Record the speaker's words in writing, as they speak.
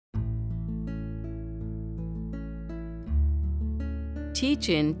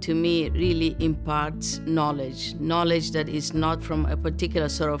Teaching, to me, really imparts knowledge that is not from a particular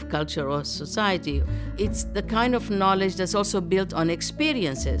sort of culture or society. It's the kind of knowledge that's also built on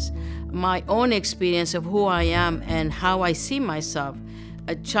experiences, my own experience of who I am and how I see myself,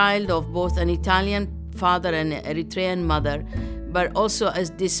 a child of both an Italian father and an Eritrean mother, but also as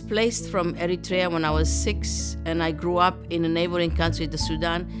displaced from Eritrea when I was 6 and I grew up in a neighboring country, the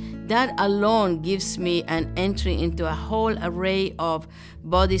Sudan. That alone gives me an entry into a whole array of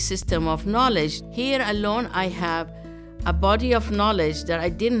body system of knowledge. Here alone I have a body of knowledge that I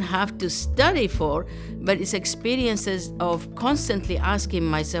didn't have to study for, but it's experiences of constantly asking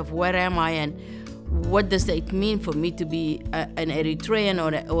myself, where am I and what does it mean for me to be an Eritrean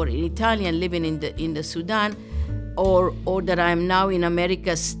or an Italian living in the Sudan, or that I'm now in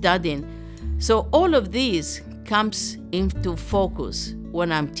America studying. So all of these comes into focus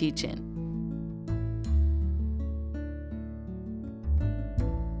when I'm teaching.